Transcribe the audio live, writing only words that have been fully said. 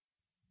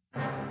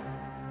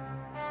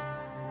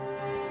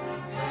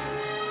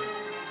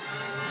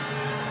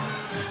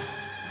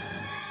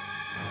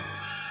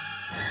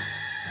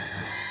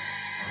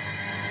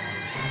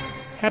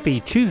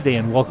Happy Tuesday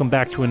and welcome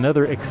back to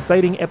another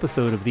exciting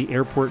episode of the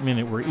Airport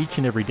Minute, where each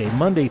and every day,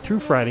 Monday through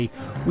Friday,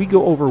 we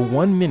go over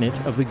 1 minute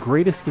of the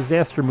greatest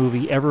disaster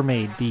movie ever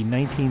made, the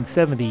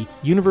 1970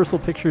 Universal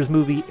Pictures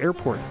movie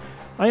Airport.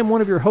 I am one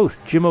of your hosts,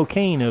 Jim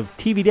O'Kane of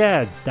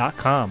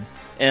TVDads.com.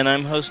 And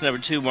I'm host number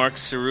 2, Mark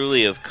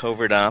Cerulli of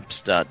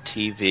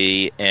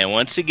CovertOps.tv. And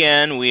once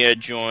again, we are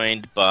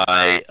joined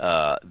by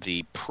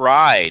the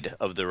pride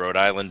of the Rhode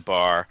Island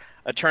bar,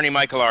 attorney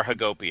Michael R.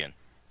 Hagopian.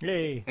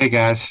 Yay. Hey,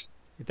 guys.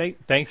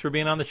 Thanks for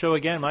being on the show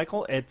again,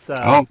 Michael. It's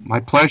my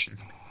pleasure.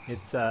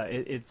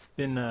 It's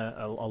been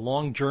a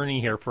long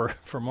journey here for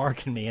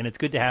Mark and me, and it's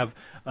good to have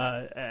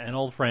an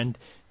old friend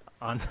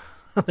on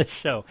the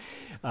show.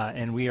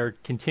 And we are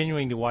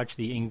continuing to watch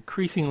the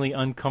increasingly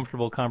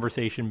uncomfortable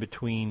conversation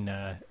between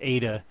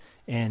Ada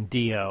and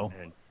Dio.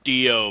 And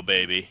Dio,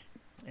 baby.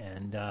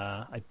 And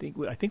I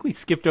think we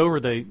skipped over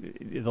the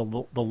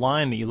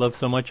line that you love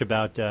so much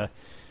about.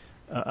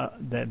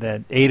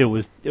 That Ada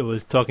was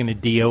talking to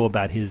Dio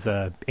about his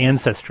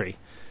ancestry.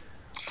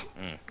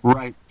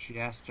 Right. She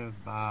asked him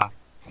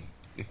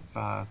if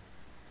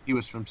he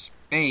was from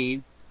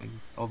Spain, and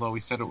although he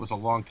said it was a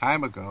long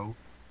time ago,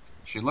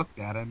 she looked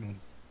at him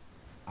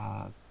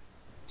and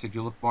said,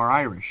 "You look more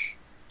Irish."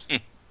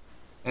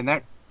 And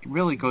that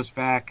really goes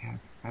back.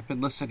 I've been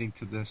listening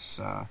to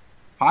this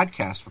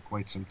podcast for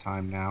quite some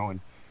time now, and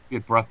you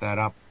had brought that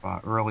up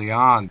early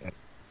on, that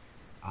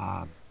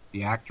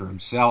the actor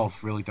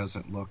himself really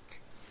doesn't look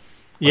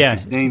like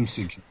his name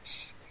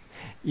suggests.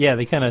 Yeah,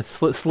 they kind of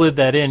slid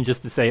that in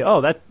just to say,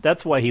 oh,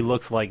 that's why he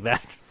looks like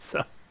that.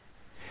 So,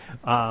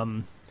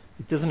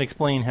 it doesn't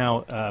explain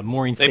how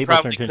Maureen Stapleton... They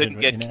probably couldn't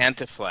get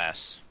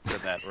Cantinflas for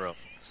that role.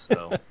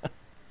 So,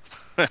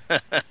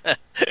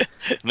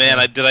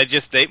 man, did I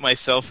just date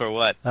myself or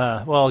what?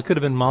 Well, it could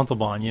have been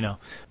Montalban, you know.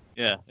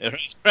 Yeah,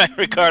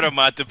 Ricardo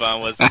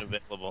Montalban wasn't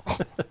available.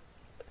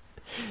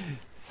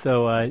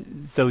 So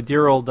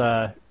dear old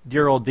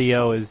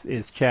Dio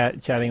is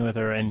chatting with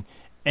her, and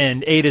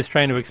Ada's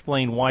trying to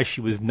explain why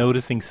she was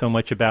noticing so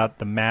much about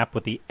the map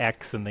with the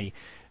X and he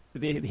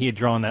had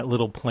drawn that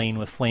little plane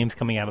with flames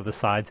coming out of the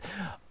sides.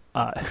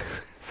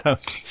 So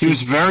he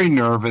was very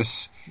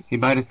nervous. He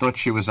might have thought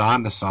she was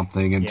on to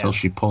something until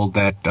she pulled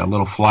that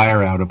little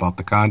flyer out about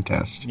the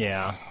contest.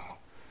 Yeah.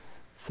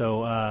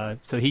 So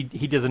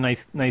he does a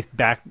nice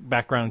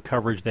background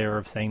coverage there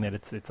of saying that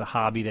it's a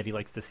hobby that he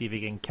likes to see if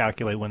he can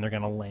calculate when they're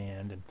going to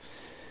land. And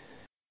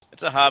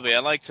it's a hobby. I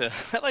like to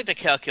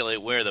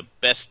calculate where the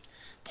best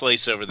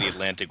place over the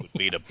Atlantic would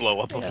be to blow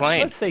up a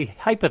plane. Let's say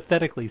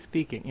hypothetically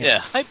speaking. Yeah,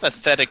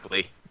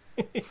 hypothetically.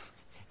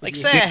 Like,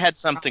 say I had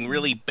something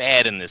really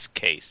bad in this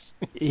case.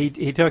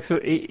 He talks to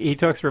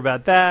her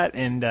about that,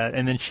 and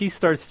then she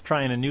starts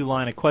trying a new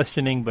line of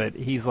questioning. But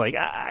he's like,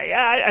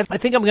 I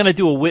think I'm going to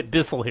do a Whit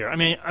Bissell here. I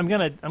mean, I'm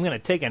gonna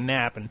take a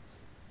nap, and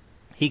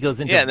he goes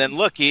into and then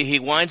look, he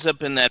winds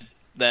up in that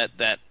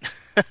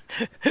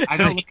I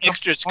know, the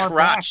extra's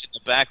crotch in the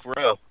back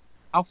row.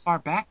 How far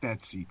back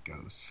that seat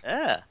goes?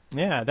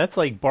 Yeah, that's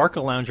like Barca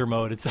Lounger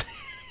mode.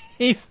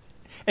 It's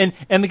And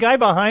the guy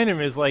behind him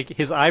is like,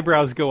 his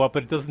eyebrows go up,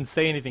 but it doesn't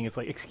say anything. It's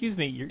like, excuse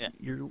me, you're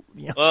you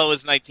know. Well, it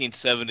was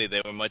 1970.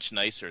 They were much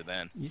nicer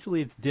then.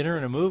 Usually it's dinner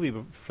and a movie,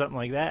 but something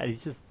like that.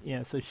 He's just,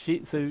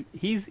 So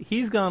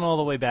he's gone all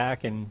the way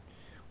back, and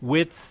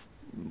Whit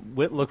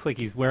looks like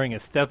he's wearing a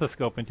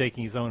stethoscope and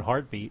taking his own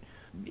heartbeat.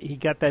 He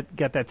got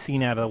that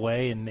scene out of the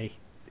way, and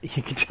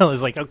you can tell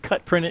he's like, oh,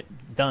 cut, print it,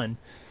 done.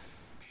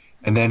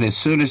 And then as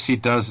soon as he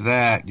does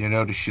that, you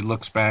notice she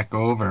looks back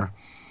over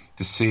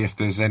to see if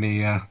there's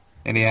any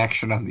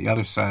action on the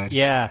other side.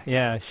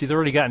 Yeah. She's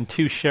already gotten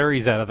 2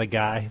 sherries out of the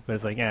guy, but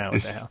it's like,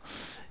 what the hell?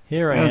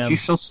 Here I am. Is he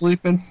still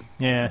sleeping?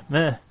 Yeah,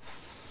 meh.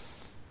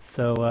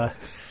 So,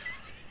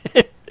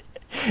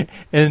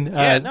 and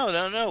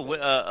no.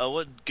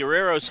 What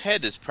Guerrero's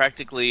head is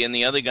practically in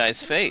the other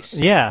guy's face.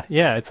 Yeah.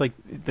 It's like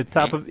the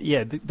top of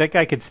that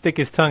guy could stick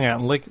his tongue out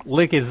and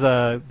lick his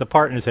the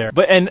partner's hair.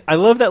 And I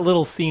love that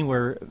little scene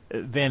where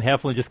Van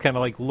Heflin just kind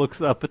of like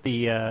looks up at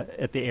the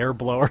air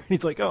blower, and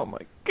he's like, "Oh my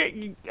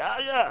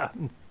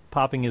god!"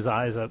 popping his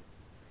eyes up.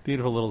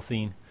 Beautiful little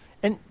scene.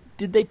 And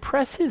did they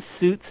press his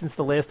suit since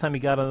the last time he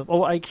got on?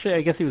 Oh, actually,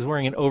 I guess he was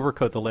wearing an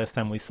overcoat the last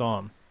time we saw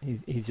him.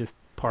 He's just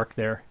parked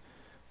there.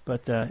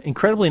 But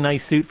incredibly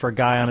nice suit for a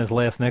guy on his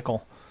last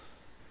nickel.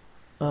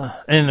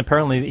 And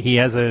apparently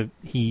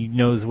he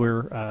knows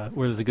where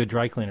there's a good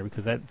dry cleaner,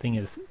 because that thing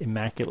is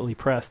immaculately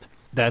pressed.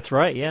 That's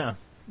right, yeah.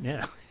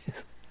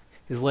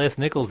 His last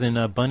nickel's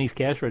in Bunny's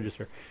cash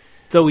register.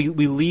 So we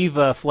leave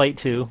Flight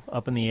 2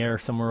 up in the air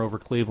somewhere over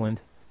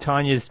Cleveland.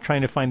 Tanya's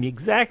trying to find the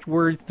exact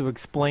words to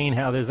explain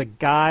how there's a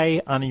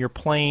guy on your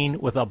plane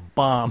with a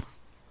bomb.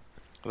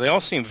 They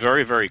all seem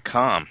very, very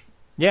calm.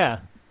 Yeah.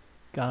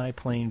 Guy,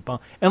 plane, bomb.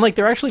 And, like,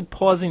 they're actually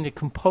pausing to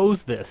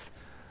compose this.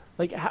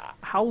 Like,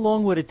 how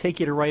long would it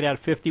take you to write out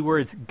 50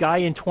 words? Guy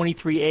in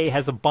 23A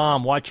has a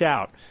bomb, watch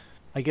out.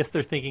 I guess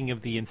they're thinking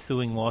of the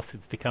ensuing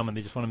lawsuits to come, and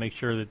they just want to make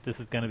sure that this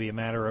is going to be a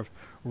matter of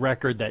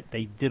record, that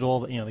they did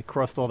all, they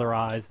crossed all their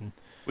I's. And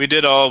we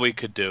did all we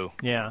could do.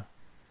 Yeah.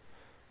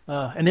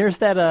 And there's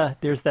that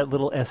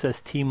little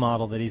SST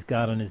model that he's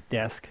got on his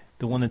desk,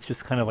 the one that's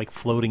just kind of like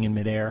floating in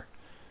midair.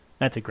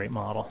 That's a great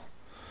model.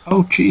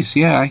 Oh, geez,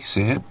 yeah, I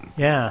see it.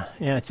 Yeah,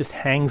 it just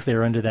hangs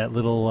there under that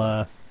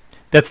little.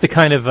 That's the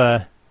kind of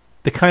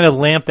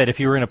lamp that if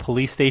you were in a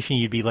police station,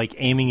 you'd be like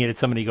aiming it at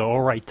somebody. And go,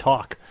 all right,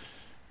 talk.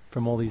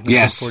 From all these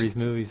 1940s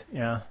movies,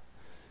 yeah.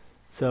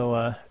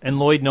 So and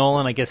Lloyd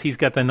Nolan, I guess he's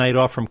got the night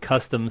off from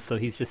customs, so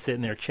he's just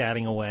sitting there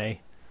chatting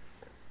away.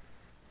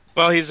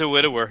 Well, he's a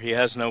widower. He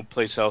has no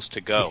place else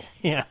to go.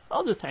 Yeah,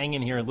 I'll just hang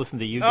in here and listen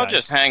to you I'll guys.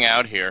 just hang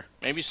out here.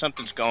 Maybe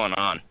something's going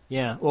on.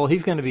 Yeah, well,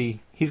 he's going to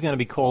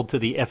be called to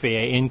the FAA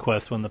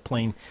inquest when the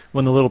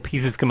little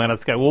pieces come out of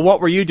the sky. Well,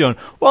 what were you doing?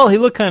 Well, he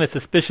looked kind of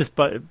suspicious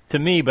to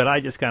me, but I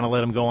just kind of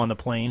let him go on the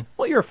plane.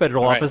 Well, you're a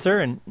federal officer,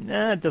 and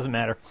it doesn't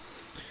matter.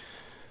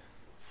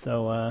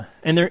 So,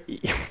 and they're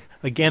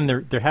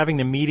having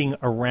the meeting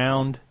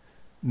around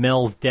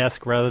Mel's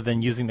desk rather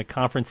than using the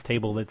conference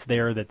table that's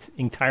there. That's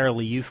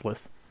entirely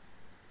useless.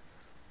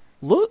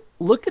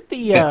 Look at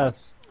the.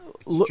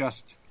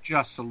 It's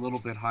just a little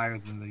bit higher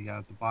than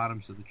the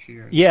bottoms of the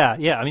chairs. Yeah.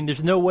 I mean,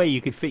 there's no way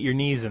you could fit your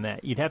knees in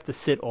that. You'd have to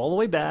sit all the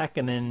way back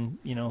and then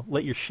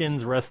let your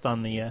shins rest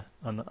on the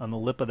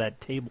lip of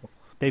that table.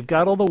 They've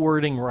got all the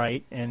wording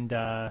right, and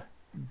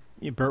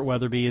Burt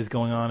Weatherby is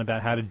going on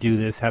about how to do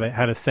this, how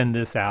to send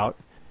this out,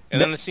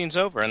 and then the scene's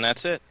over, and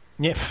that's it.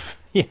 Yeah.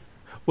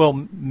 Well,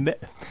 Mel.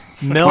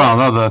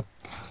 Well, no,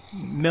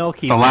 Mel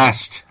keeps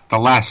the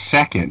last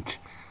second.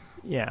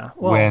 Yeah.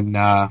 Well, when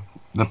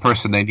the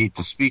person they need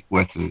to speak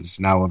with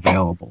is now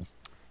available.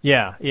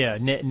 Yeah.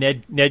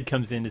 Ned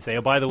comes in to say,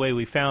 "Oh, by the way,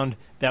 we found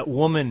that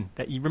woman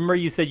that you remember.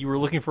 You said you were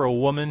looking for a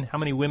woman. How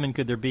many women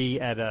could there be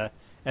at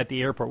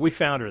the airport? We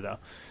found her, though."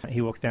 He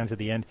walks down to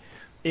the end.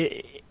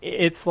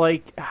 It's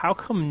like, how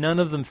come none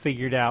of them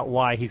figured out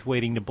why he's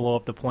waiting to blow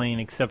up the plane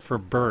except for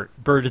Burt?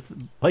 Burt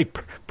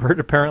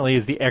apparently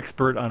is the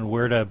expert on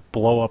where to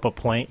blow up a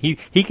plane.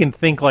 He can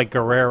think like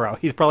Guerrero.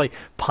 He's probably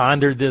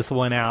pondered this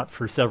one out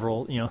for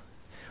several, You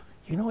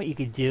know what you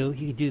could do?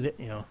 You could do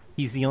that,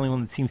 He's the only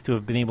one that seems to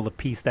have been able to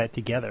piece that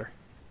together.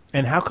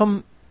 And how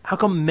come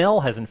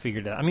Mel hasn't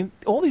figured it out? I mean,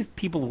 all these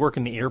people work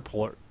in the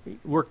airport,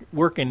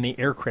 work in the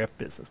aircraft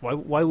business.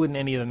 Why wouldn't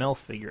any of them else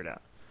figure it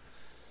out?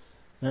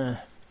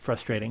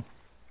 Frustrating.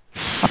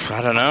 I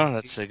don't know.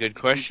 That's a good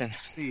question.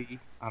 See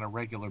on a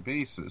regular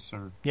basis,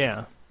 or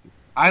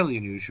highly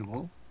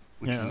unusual,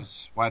 which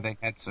is why they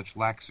had such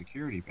lax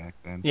security back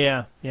then.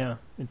 Yeah.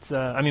 It's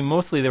I mean,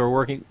 mostly they were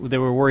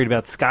worried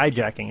about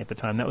skyjacking at the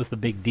time. That was the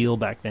big deal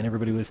back then.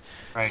 Everybody was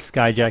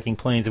skyjacking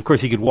planes. Of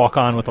course, you could walk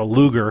on with a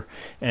Luger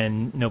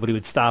and nobody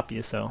would stop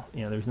you. So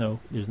there's no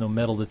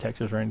metal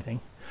detectors or anything.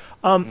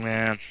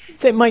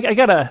 Say, Mike,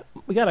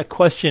 we got a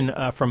question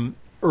from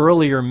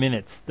earlier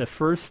minutes. The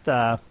first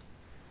time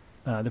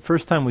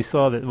we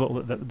saw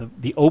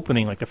the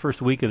opening, like the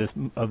first week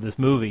of this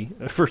movie,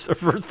 the first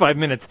 5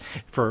 minutes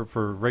for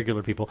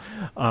regular people,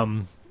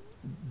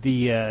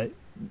 the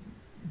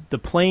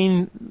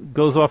plane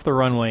goes off the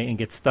runway and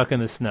gets stuck in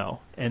the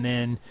snow, and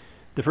then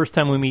the first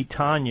time we meet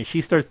Tanya,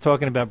 she starts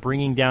talking about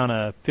bringing down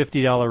a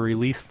 $50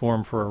 release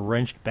form for a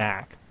wrenched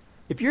back.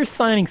 If you're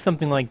signing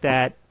something like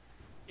that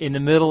in the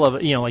middle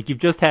of, like you've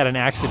just had an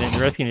accident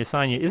and rescuing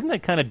Tanya, isn't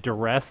that kind of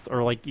duress,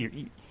 or like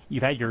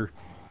you've had your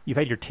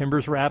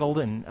timbers rattled?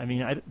 And I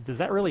mean, does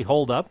that really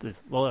hold up?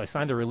 Well, I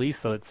signed a release,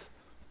 so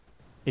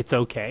it's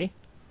okay.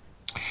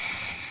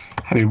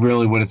 I mean,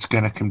 really, what it's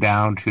going to come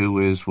down to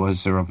is,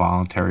 was there a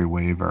voluntary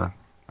waiver?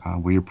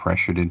 Were you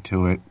pressured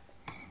into it?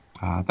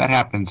 That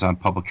happens on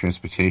public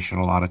transportation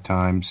a lot of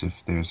times.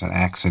 If there's an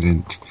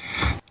accident,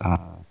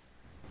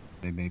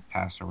 they may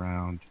pass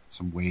around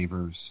some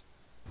waivers,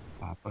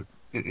 but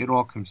it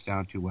all comes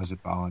down to, was it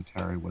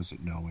voluntary? Was it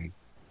knowing?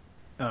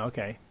 Oh,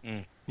 okay.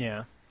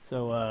 Yeah.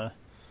 So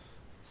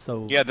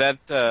yeah, that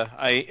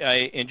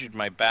I injured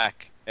my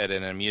back at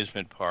an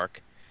amusement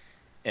park,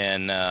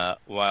 and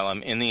while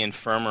I'm in the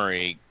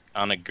infirmary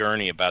on a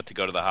gurney about to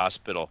go to the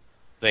hospital,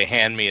 they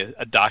hand me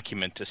a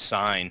document to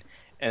sign,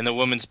 and the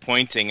woman's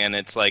pointing, and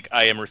it's like,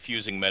 I am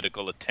refusing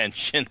medical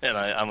attention, and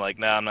I'm like,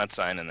 no, I'm not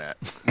signing that.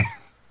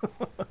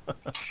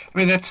 I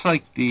mean, that's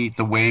like the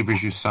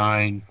waivers you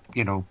sign.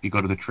 You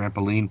go to the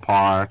trampoline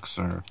parks,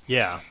 or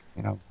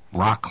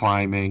rock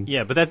climbing.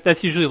 Yeah, but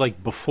that's usually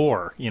like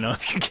before,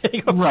 if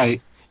you're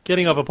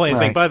getting off a plane,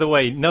 saying, by the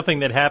way, nothing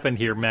that happened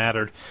here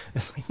mattered.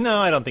 No,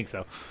 I don't think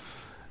so.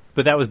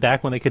 But that was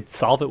back when they could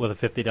solve it with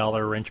a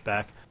 $50 wrench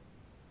back.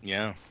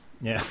 Yeah.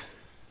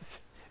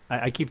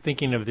 I keep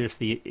thinking of this,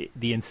 the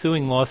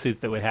ensuing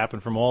lawsuits that would happen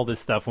from all this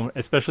stuff,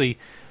 especially.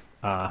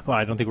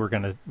 I don't think we're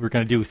gonna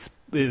do.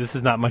 This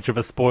is not much of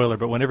a spoiler,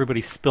 but when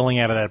everybody's spilling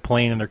out of that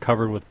plane and they're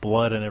covered with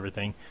blood and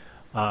everything,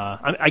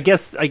 I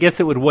guess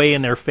it would weigh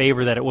in their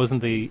favor that it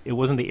wasn't the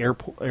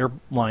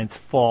airline's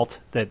fault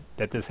that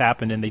this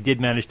happened, and they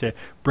did manage to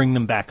bring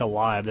them back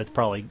alive. That's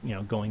probably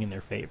going in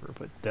their favor.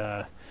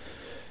 But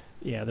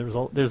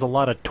there's a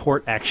lot of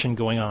tort action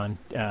going on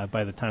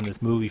by the time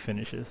this movie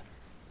finishes.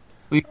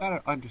 Well, you got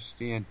to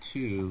understand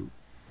too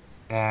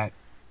that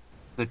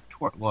the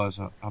tort laws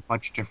are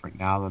much different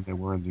now than they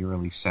were in the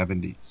early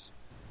 70s.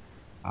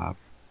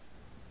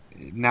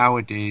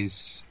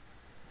 Nowadays,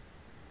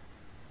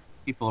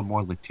 people are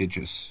more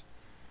litigious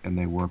than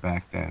they were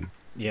back then.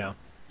 Yeah.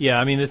 Yeah,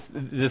 I mean,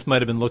 this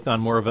might have been looked on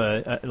more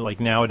of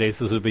like nowadays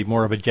this would be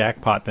more of a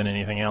jackpot than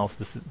anything else.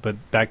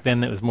 But back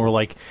then it was more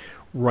like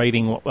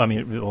writing. I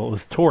mean, it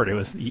was tort. It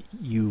was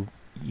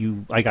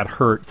I got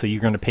hurt, so you're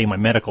going to pay my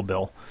medical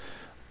bill.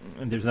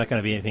 And there's not going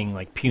to be anything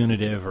like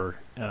punitive or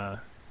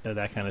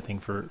that kind of thing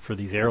for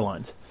these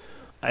airlines.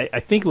 I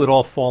think it would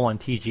all fall on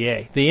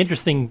TGA.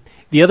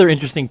 The other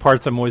interesting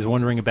parts I'm always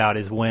wondering about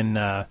is when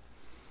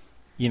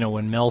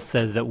when Mel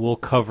says that we'll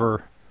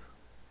cover.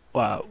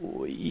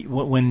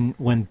 When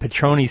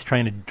Petroni's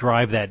trying to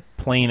drive that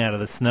plane out of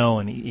the snow,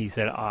 and he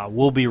said,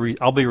 I'll be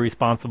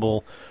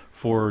responsible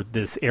for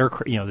this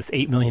aircraft, this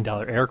 $8 million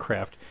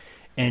aircraft,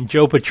 and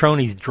Joe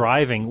Petroni's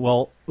driving.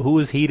 Well, who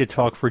is he to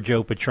talk for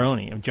Joe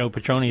Petroni? Joe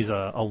Petroni's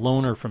a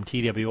loaner from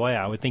TWA.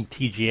 I would think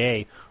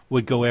TGA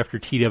would go after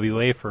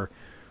TWA for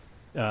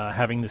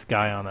having this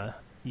guy on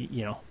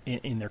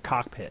in their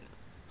cockpit.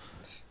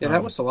 Yeah,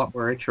 that was a lot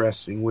more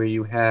interesting, where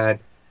you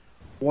had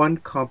one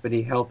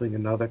company helping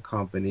another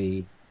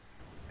company,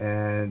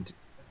 and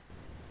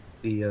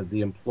the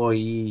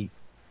employee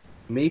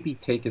maybe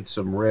taking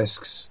some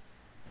risks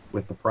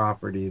with the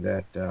property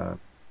that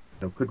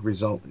could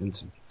result in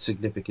some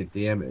significant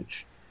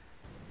damage.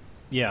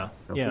 Yeah,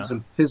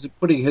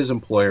 Putting his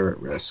employer at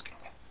risk.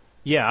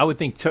 Yeah, I would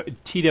think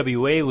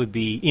TWA would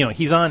be.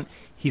 He's on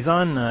TWA's He's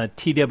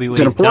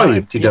an employee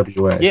of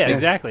TWA. Yeah,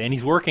 exactly. And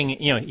he's working,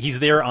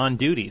 he's there on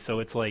duty. So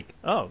it's like,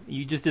 oh,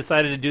 you just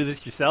decided to do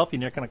this yourself?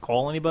 You're not going to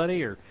call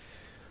anybody?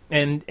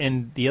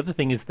 And the other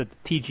thing is that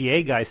the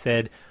TGA guy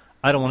said,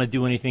 I don't want to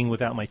do anything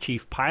without my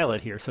chief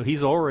pilot here. So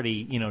he's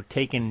already,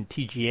 taken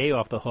TGA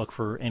off the hook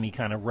for any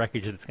kind of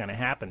wreckage that's going to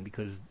happen,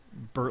 because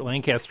Burt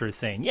Lancaster is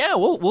saying, yeah,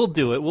 we'll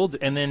do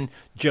it. And then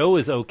Joe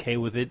is okay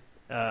with it,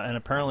 and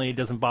apparently he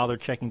doesn't bother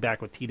checking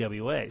back with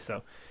TWA.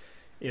 So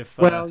if...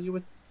 you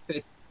would...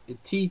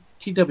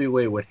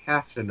 TWA would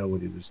have to know what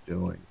he was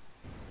doing.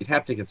 He'd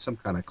have to get some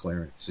kind of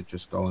clearance to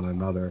just go on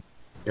another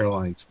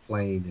airline's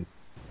plane.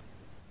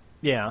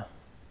 Yeah.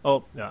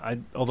 Oh,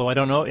 although I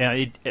don't know.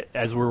 Yeah,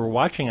 as we were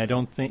watching, I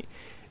don't think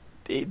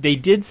they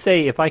did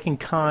say if I can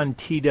con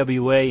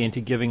TWA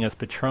into giving us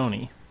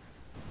Petroni.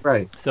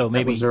 Right. So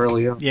maybe that was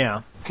early on.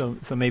 Yeah. So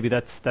maybe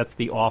that's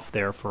the off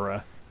there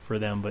for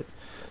them. But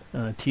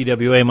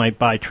TWA might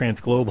buy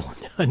Transglobal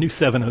a new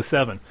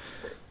 707.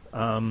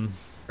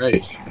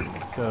 Right.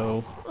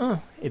 So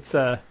it's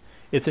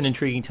an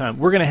intriguing time.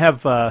 We're going to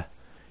have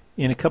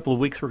in a couple of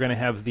weeks. We're going to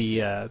have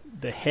the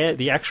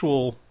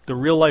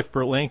real life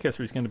Burt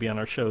Lancaster is going to be on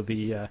our show.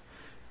 The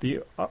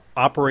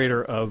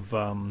operator of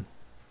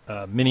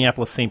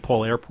Minneapolis St.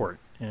 Paul Airport,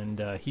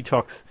 and he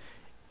talks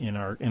in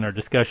our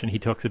discussion. He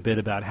talks a bit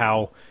about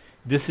how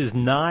this is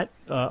not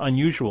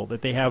unusual,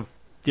 that they have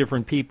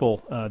different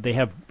people. They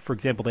have, for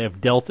example, they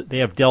have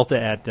Delta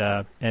at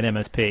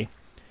MSP.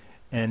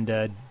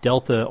 And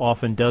Delta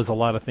often does a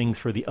lot of things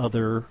for the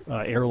other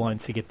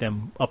airlines to get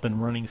them up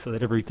and running, so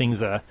that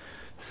everything's a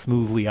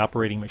smoothly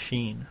operating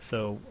machine.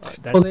 So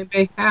they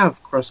may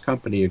have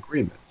cross-company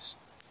agreements.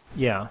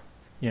 Yeah,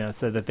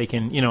 so that they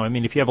can,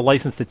 if you have a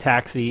license to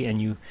taxi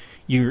and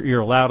you're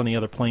allowed on the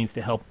other planes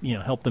to help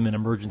them in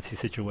emergency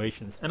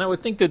situations. And I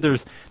would think that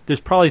there's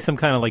probably some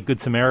kind of like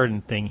Good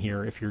Samaritan thing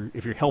here. If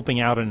you're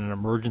helping out in an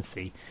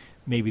emergency,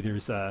 maybe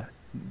there's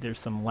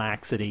some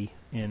laxity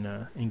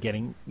in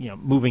getting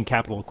moving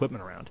capital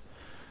equipment around.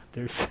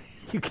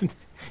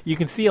 You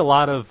can see a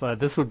lot of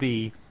this would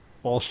be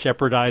all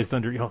shepherdized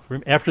under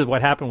after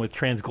what happened with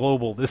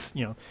Transglobal. This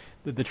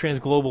the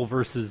Transglobal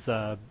versus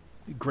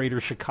Greater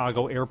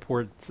Chicago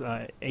Airport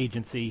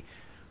Agency.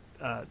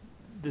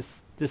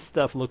 This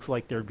stuff looks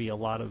like there'd be a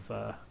lot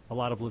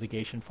of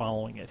litigation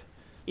following it.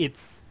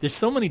 There's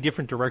so many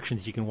different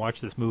directions you can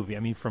watch this movie. I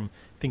mean, from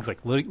things like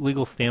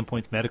legal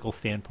standpoints, medical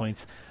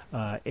standpoints,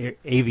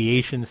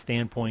 aviation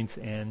standpoints,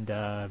 and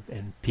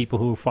people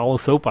who follow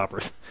soap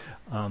operas.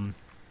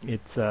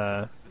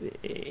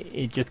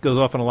 It just goes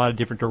off in a lot of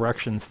different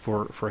directions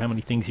for how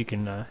many things you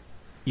can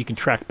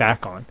track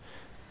back on,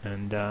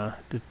 and and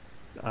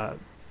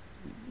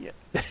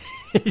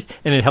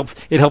it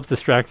helps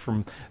distract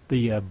from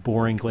the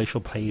boring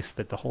glacial pace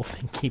that the whole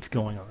thing keeps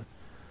going on.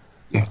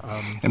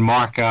 Yeah. And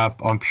Mark,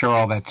 I'm sure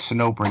all that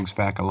snow brings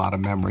back a lot of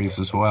memories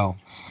as well.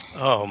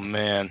 Oh,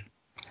 man.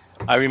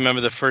 I remember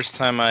the first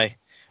time I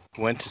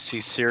went to see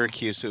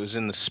Syracuse. It was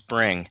in the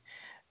spring,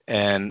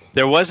 and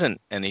there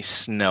wasn't any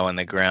snow on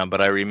the ground,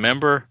 but I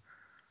remember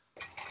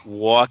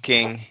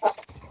walking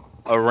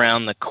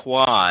around the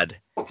quad,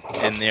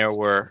 and there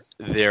were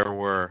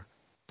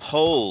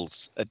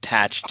poles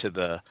attached to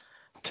the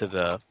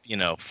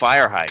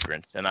fire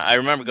hydrants, and I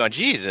remember going,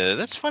 geez,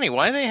 that's funny,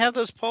 why do they have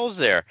those poles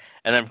there?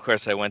 And then of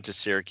course I went to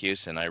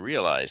Syracuse and I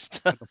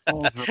realized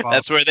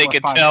that's where they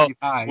could tell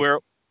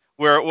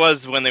where it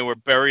was when they were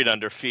buried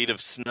under feet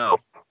of snow.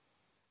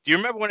 Do you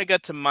remember when it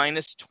got to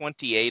minus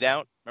 28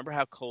 out? Remember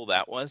how cold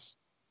that was?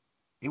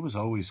 It was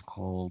always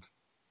cold.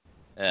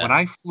 When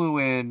I flew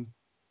in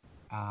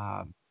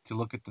to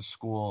look at the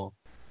school,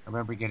 I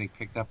remember getting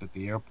picked up at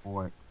the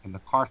airport, and the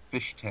car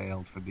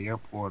fishtailed from the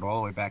airport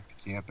all the way back to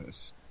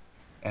campus.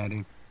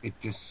 And it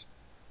just,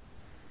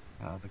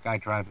 the guy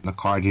driving the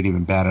car didn't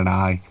even bat an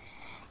eye.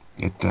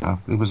 It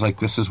was like,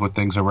 this is what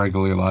things are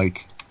regularly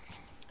like.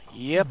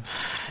 Yep,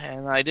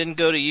 and I didn't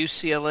go to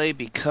UCLA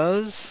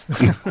because...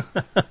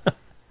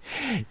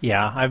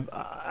 Yeah,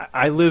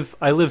 I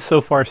live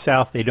so far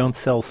south they don't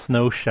sell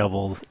snow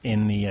shovels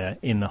in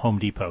the Home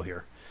Depot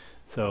here,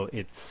 so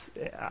it's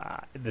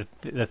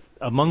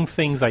among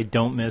things I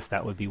don't miss,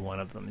 that would be one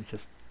of them. It's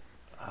just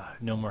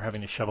no more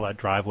having to shovel out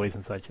driveways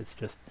and such. It's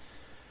just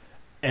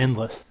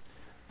endless.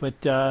 But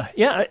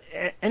yeah,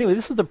 anyway,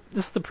 this was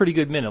a pretty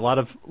good minute. A lot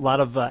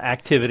of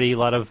activity, a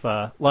lot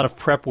of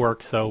prep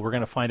work. So we're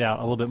going to find out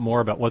a little bit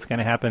more about what's going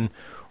to happen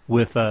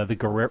with the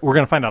Guerrero. We're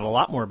going to find out a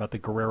lot more about the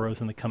Guerreros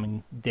in the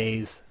coming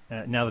days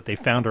now that they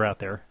found her out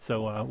there.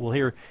 So we'll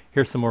hear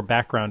some more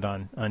background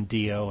on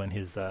Dio and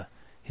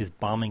his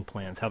bombing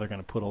plans, how they're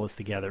going to put all this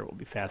together. It will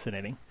be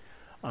fascinating.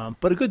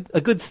 But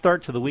a good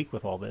start to the week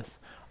with all this.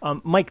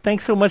 Mike,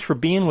 thanks so much for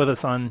being with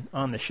us on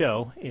the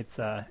show. It's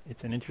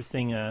an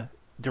interesting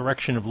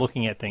direction of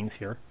looking at things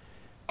here.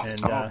 And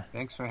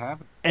thanks for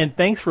having me. And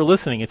thanks for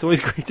listening. It's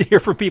always great to hear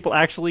from people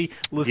actually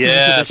listening to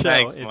the show.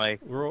 Thanks, Mike.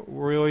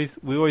 We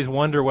always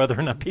wonder whether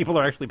or not people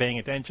are actually paying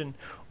attention,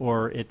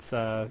 or it's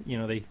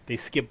they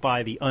skip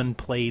by the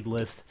unplayed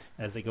list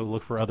as they go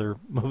look for other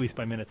movies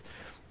by minutes.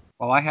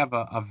 Well, I have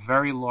a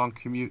very long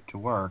commute to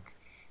work,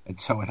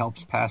 and so it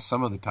helps pass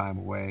some of the time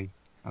away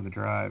on the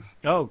drive.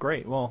 Oh,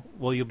 great. Well,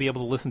 you'll be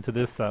able to listen to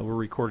this. We're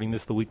recording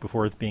this the week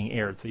before it's being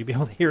aired, so you'll be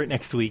able to hear it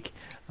next week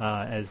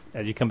as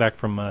you come back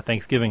from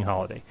Thanksgiving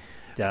holiday.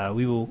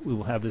 We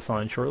will have this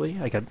on shortly.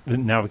 I've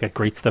got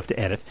great stuff to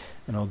edit,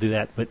 and I'll do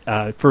that.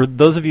 But for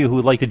those of you who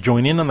would like to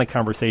join in on the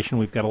conversation,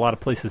 we've got a lot of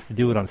places to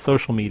do it on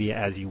social media,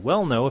 as you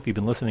well know if you've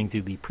been listening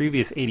to the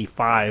previous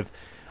 85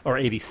 or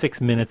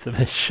 86 minutes of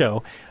this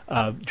show.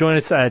 Join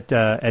us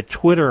at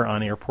Twitter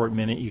on Airport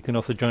Minute. You can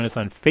also join us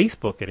on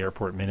Facebook at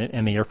Airport Minute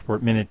and the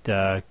Airport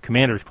Minute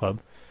Commanders Club.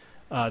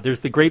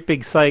 There's the great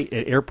big site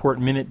at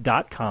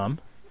airportminute.com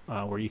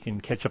where you can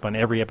catch up on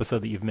every episode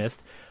that you've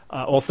missed.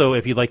 Also,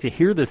 if you'd like to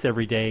hear this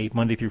every day,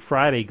 Monday through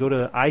Friday, go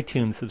to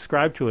iTunes,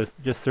 subscribe to us.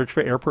 Just search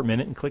for Airport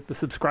Minute and click the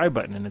subscribe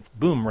button, and it's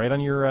boom right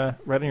on your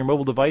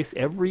mobile device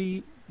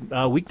every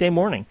weekday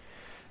morning.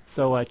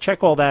 So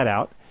check all that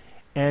out.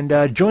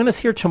 And join us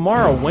here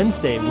tomorrow,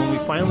 Wednesday, when we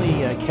finally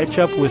catch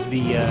up with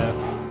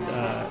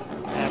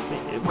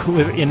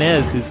with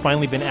Inez, who's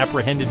finally been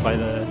apprehended by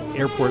the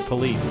airport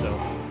police. So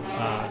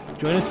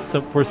join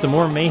us for some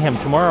more mayhem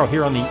tomorrow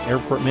here on the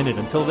Airport Minute.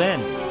 Until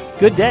then,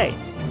 good day.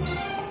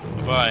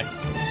 Bye.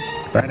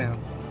 Bye now.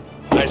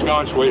 Nice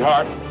going,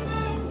 sweetheart.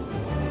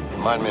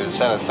 Remind me to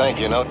send a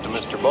thank you note to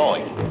Mr.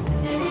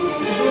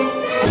 Boeing.